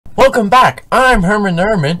Welcome back! I'm Herman the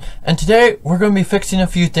Ermine, and today we're going to be fixing a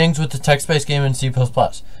few things with the text-based game in C++.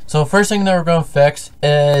 So first thing that we're going to fix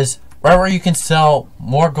is right where you can sell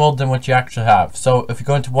more gold than what you actually have. So if you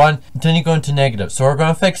go into 1, then you go into negative. So we're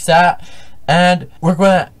going to fix that, and we're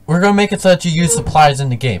going to make it so that you use supplies in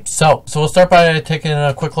the game. So we'll start by taking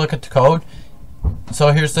a quick look at the code.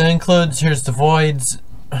 So here's the includes, here's the voids,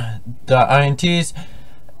 the ints,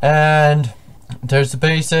 and there's the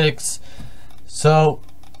basics. So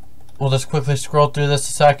we'll just quickly scroll through this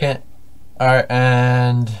a second. Alright,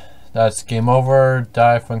 and that's game over,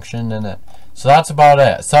 die function, and it. So that's about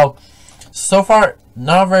it. So far,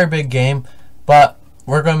 not a very big game, but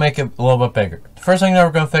we're going to make it a little bit bigger. The first thing that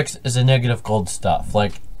we're going to fix is the negative gold stuff.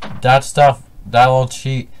 Like, that stuff, that little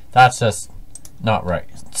cheat, that's just not right.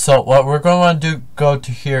 So what we're going to want to do, go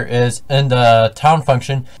to here is in the town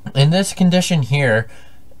function. In this condition here,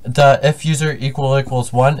 the if user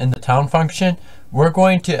equals 1 in the town function, we're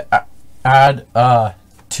going to add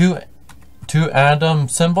two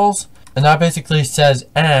symbols, and that basically says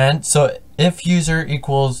and. So if user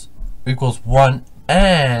equals 1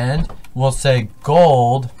 and we'll say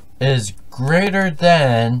gold is greater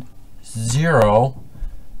than 0,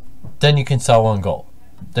 then you can sell 1 gold.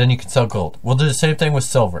 Then you can sell gold. We'll do the same thing with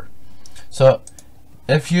silver. So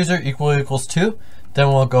if user equals 2, then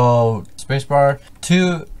we'll go spacebar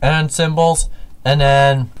 2 and symbols, and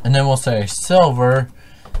then we'll say silver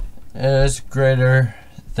is greater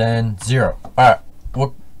than 0. Alright,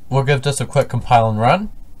 we'll give this a quick compile and run.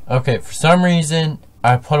 Okay, for some reason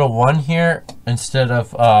I put a 1 here instead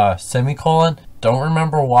of semicolon. Don't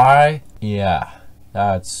remember why. Yeah,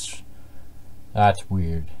 that's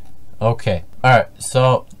weird. Okay, alright,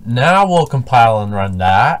 so now we'll compile and run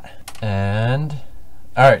that. And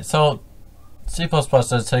alright, so C++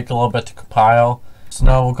 does take a little bit to compile. So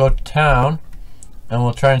now we'll go to town and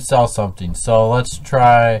we'll try and sell something. So let's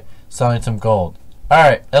try selling some gold.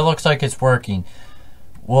 Alright, it looks like it's working.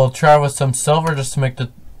 We'll try with some silver just to make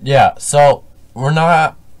the, yeah, so we're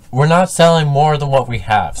not selling more than what we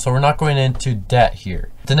have. So we're not going into debt here.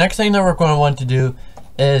 The next thing that we're going to want to do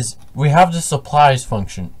is we have the supplies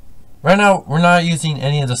function. Right now, we're not using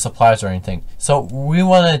any of the supplies or anything. So we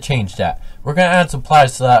want to change that. We're going to add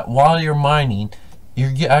supplies so that while you're mining,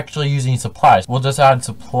 you're actually using supplies. We'll just add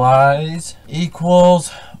supplies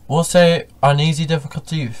equals, we'll say on easy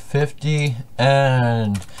difficulty 50,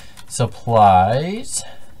 and supplies,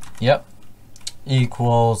 yep,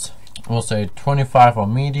 equals, we'll say 25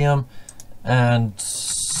 on medium, and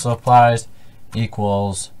supplies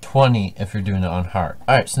equals 20 if you're doing it on hard.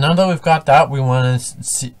 Alright, so now that we've got that, we want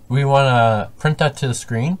to print that to the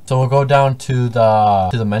screen. So we'll go down to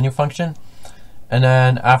the menu function, and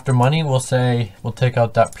then after money we'll take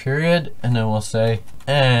out that period, and then we'll say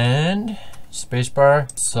and spacebar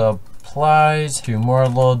supplies to more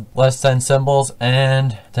load less than symbols,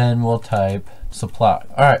 and then we'll type supply.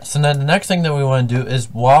 Alright, so then the next thing that we want to do is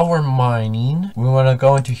while we're mining, we want to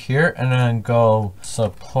go into here and then go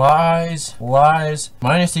supplies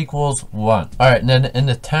minus equals 1. Alright, and then in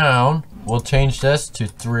the town we'll change this to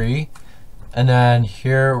 3, and then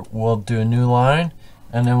here we'll do a new line,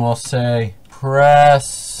 and then we'll say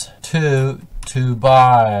press 2 to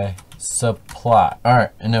buy supply.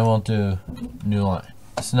 Alright, and then we'll do new line.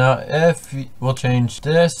 So now if we'll change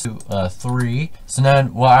this to 3, so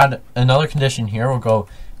then we'll add another condition here. We'll go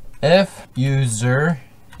if user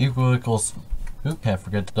equals, can't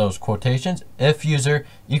forget those quotations, if user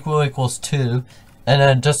equals 2, and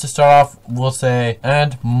then just to start off we'll say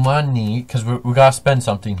and money, because we gotta spend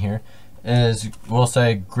something here, is we'll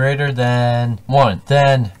say greater than 1.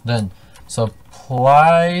 Then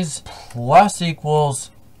supplies plus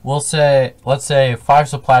equals, we'll say, let's say 5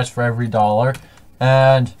 supplies for every $1,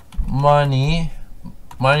 and money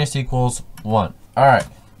minus equals 1. Alright,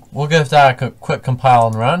 we'll give that a quick compile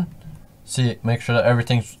and run. See, make sure that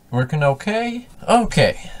everything's working okay.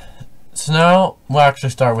 Okay, so now we'll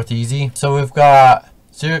actually start with easy. So we've got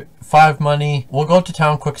 5 money. We'll go to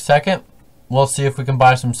town quick second. We'll see if we can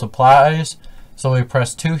buy some supplies. So we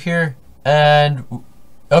press 2 here, and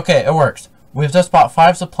okay, it works. We've just bought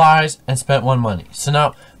 5 supplies and spent 1 money. So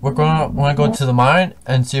now we're going to want to go to the mine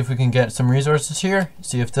and see if we can get some resources here.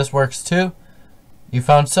 See if this works too. You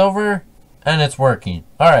found silver and it's working.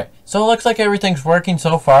 Alright, so it looks like everything's working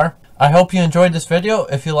so far. I hope you enjoyed this video.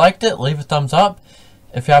 If you liked it, leave a thumbs up.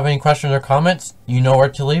 If you have any questions or comments, you know where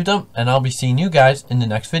to leave them, and I'll be seeing you guys in the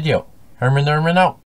next video. Herman the Ermine out.